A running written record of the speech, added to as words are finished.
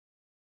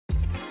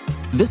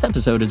This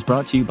episode is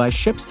brought to you by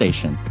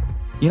ShipStation.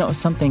 You know,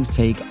 some things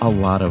take a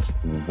lot of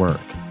work,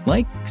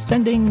 like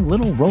sending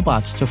little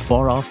robots to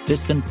far-off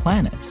distant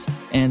planets.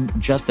 And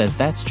just as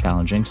that's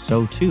challenging,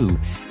 so too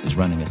is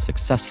running a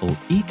successful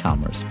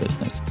e-commerce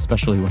business,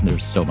 especially when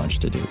there's so much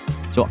to do.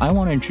 So I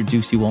want to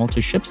introduce you all to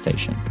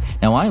ShipStation.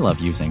 Now, I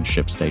love using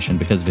ShipStation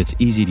because of its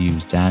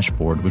easy-to-use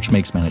dashboard, which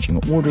makes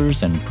managing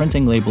orders and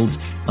printing labels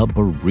a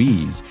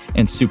breeze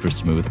and super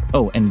smooth.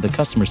 Oh, and the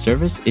customer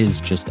service is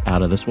just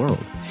out of this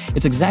world.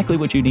 It's exactly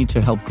what you need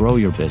to help grow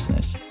your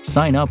business.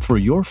 Sign up for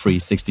your free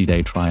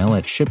 60-day trial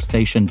at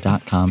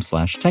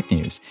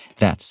shipstation.com/technews.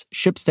 That's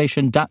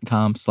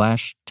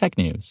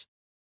shipstation.com/technews.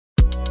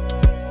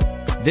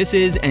 This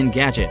is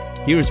Engadget.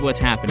 Here's what's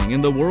happening in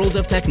the world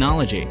of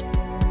technology.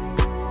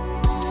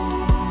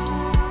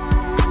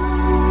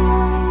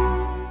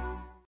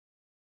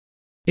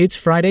 It's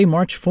Friday,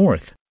 March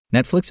 4th.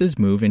 Netflix's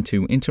move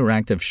into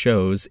interactive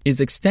shows is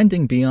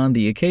extending beyond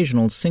the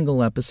occasional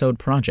single-episode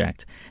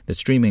project. The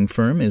streaming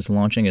firm is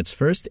launching its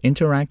first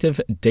interactive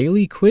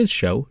daily quiz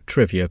show,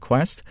 Trivia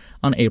Quest,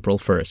 on April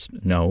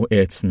 1st. No,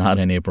 it's not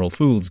an April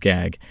Fool's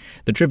gag.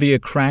 The Trivia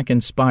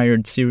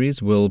Crack-inspired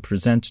series will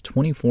present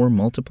 24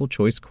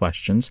 multiple-choice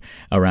questions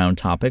around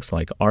topics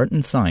like art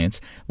and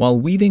science while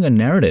weaving a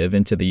narrative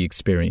into the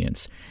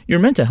experience. You're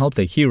meant to help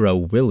the hero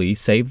Willie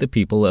save the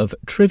people of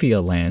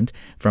Trivia Land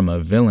from a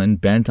villain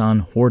bent on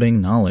hoarding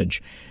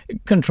knowledge.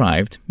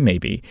 Contrived,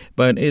 maybe,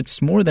 but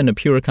it's more than a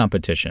pure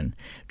competition.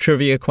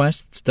 Trivia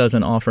Quests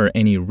doesn't offer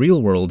any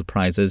real-world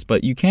prizes,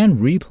 but you can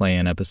replay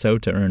an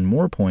episode to earn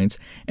more points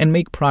and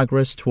make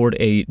progress toward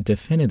a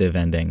definitive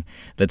ending.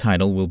 The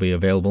title will be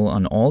available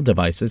on all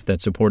devices that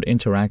support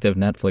interactive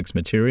Netflix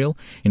material,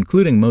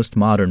 including most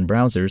modern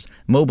browsers,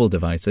 mobile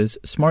devices,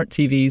 smart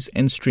TVs,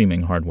 and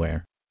streaming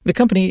hardware. The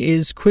company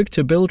is quick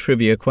to bill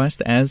Trivia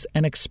Quest as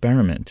an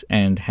experiment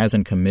and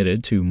hasn't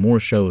committed to more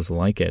shows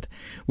like it.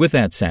 With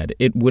that said,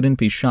 it wouldn't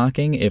be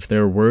shocking if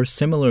there were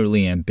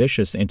similarly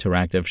ambitious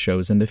interactive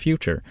shows in the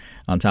future.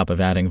 On top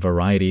of adding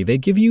variety, they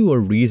give you a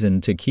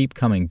reason to keep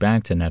coming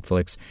back to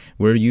Netflix,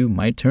 where you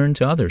might turn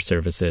to other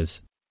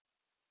services.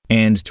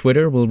 And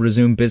Twitter will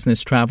resume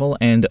business travel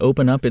and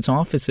open up its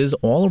offices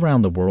all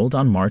around the world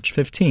on March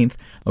 15th,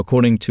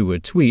 according to a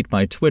tweet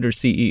by Twitter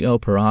CEO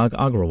Parag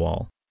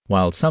Agrawal.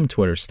 While some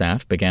Twitter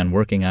staff began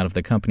working out of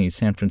the company's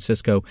San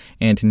Francisco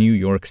and New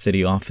York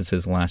City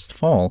offices last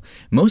fall,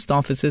 most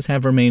offices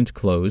have remained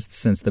closed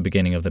since the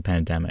beginning of the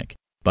pandemic.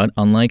 But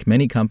unlike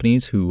many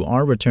companies who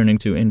are returning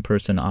to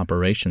in-person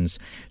operations,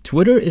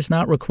 Twitter is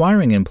not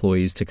requiring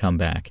employees to come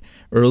back.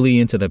 Early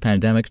into the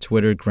pandemic,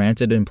 Twitter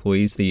granted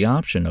employees the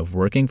option of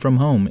working from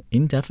home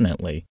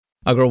indefinitely.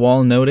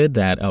 Agrawal noted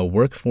that a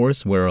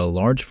workforce where a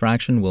large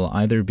fraction will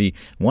either be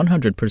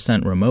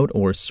 100% remote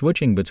or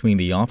switching between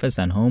the office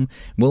and home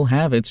will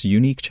have its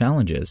unique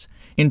challenges.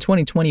 In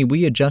 2020,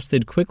 we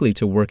adjusted quickly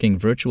to working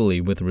virtually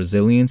with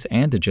resilience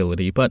and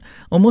agility, but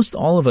almost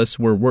all of us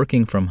were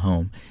working from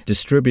home.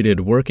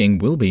 Distributed working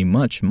will be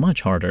much,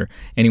 much harder.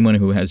 Anyone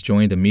who has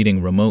joined a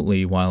meeting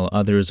remotely while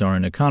others are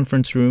in a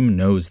conference room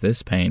knows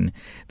this pain.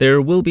 There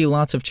will be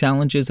lots of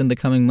challenges in the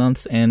coming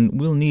months, and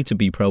we'll need to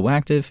be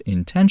proactive,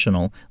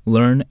 intentional,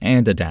 learn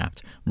and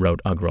adapt,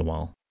 wrote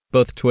Agrawal.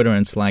 Both Twitter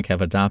and Slack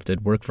have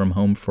adopted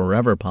work-from-home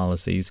forever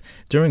policies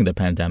during the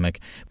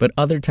pandemic, but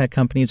other tech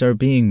companies are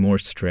being more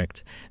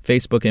strict.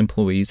 Facebook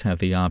employees have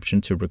the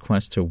option to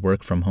request to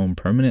work from home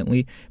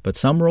permanently, but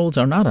some roles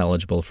are not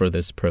eligible for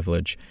this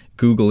privilege.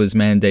 Google is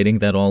mandating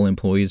that all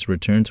employees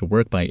return to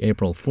work by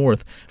April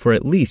 4th for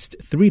at least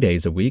 3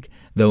 days a week,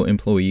 though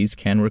employees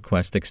can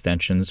request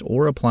extensions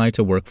or apply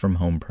to work from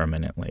home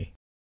permanently.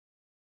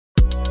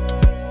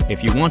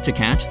 If you want to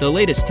catch the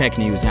latest tech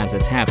news as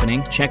it's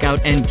happening, check out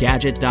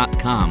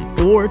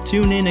Engadget.com or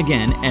tune in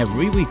again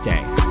every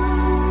weekday.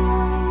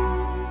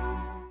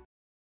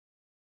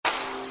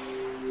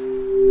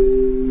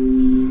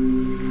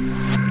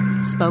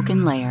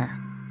 Spoken Layer.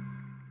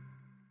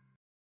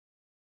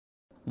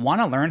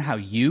 Want to learn how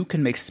you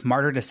can make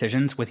smarter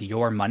decisions with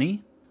your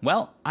money?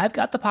 Well, I've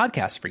got the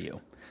podcast for you.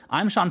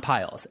 I'm Sean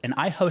Piles, and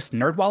I host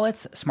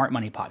NerdWallet's Smart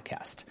Money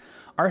Podcast.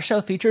 Our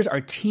show features our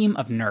team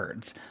of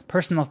nerds,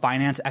 personal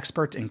finance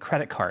experts in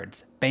credit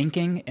cards,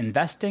 banking,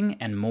 investing,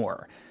 and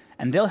more.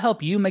 And they'll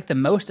help you make the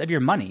most of your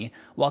money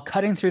while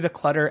cutting through the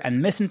clutter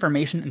and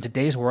misinformation in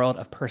today's world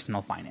of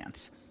personal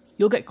finance.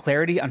 You'll get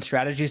clarity on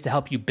strategies to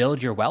help you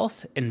build your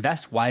wealth,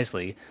 invest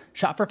wisely,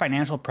 shop for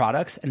financial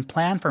products, and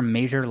plan for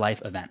major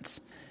life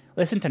events.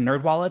 Listen to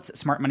NerdWallet's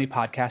Smart Money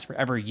Podcast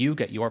wherever you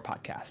get your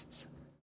podcasts.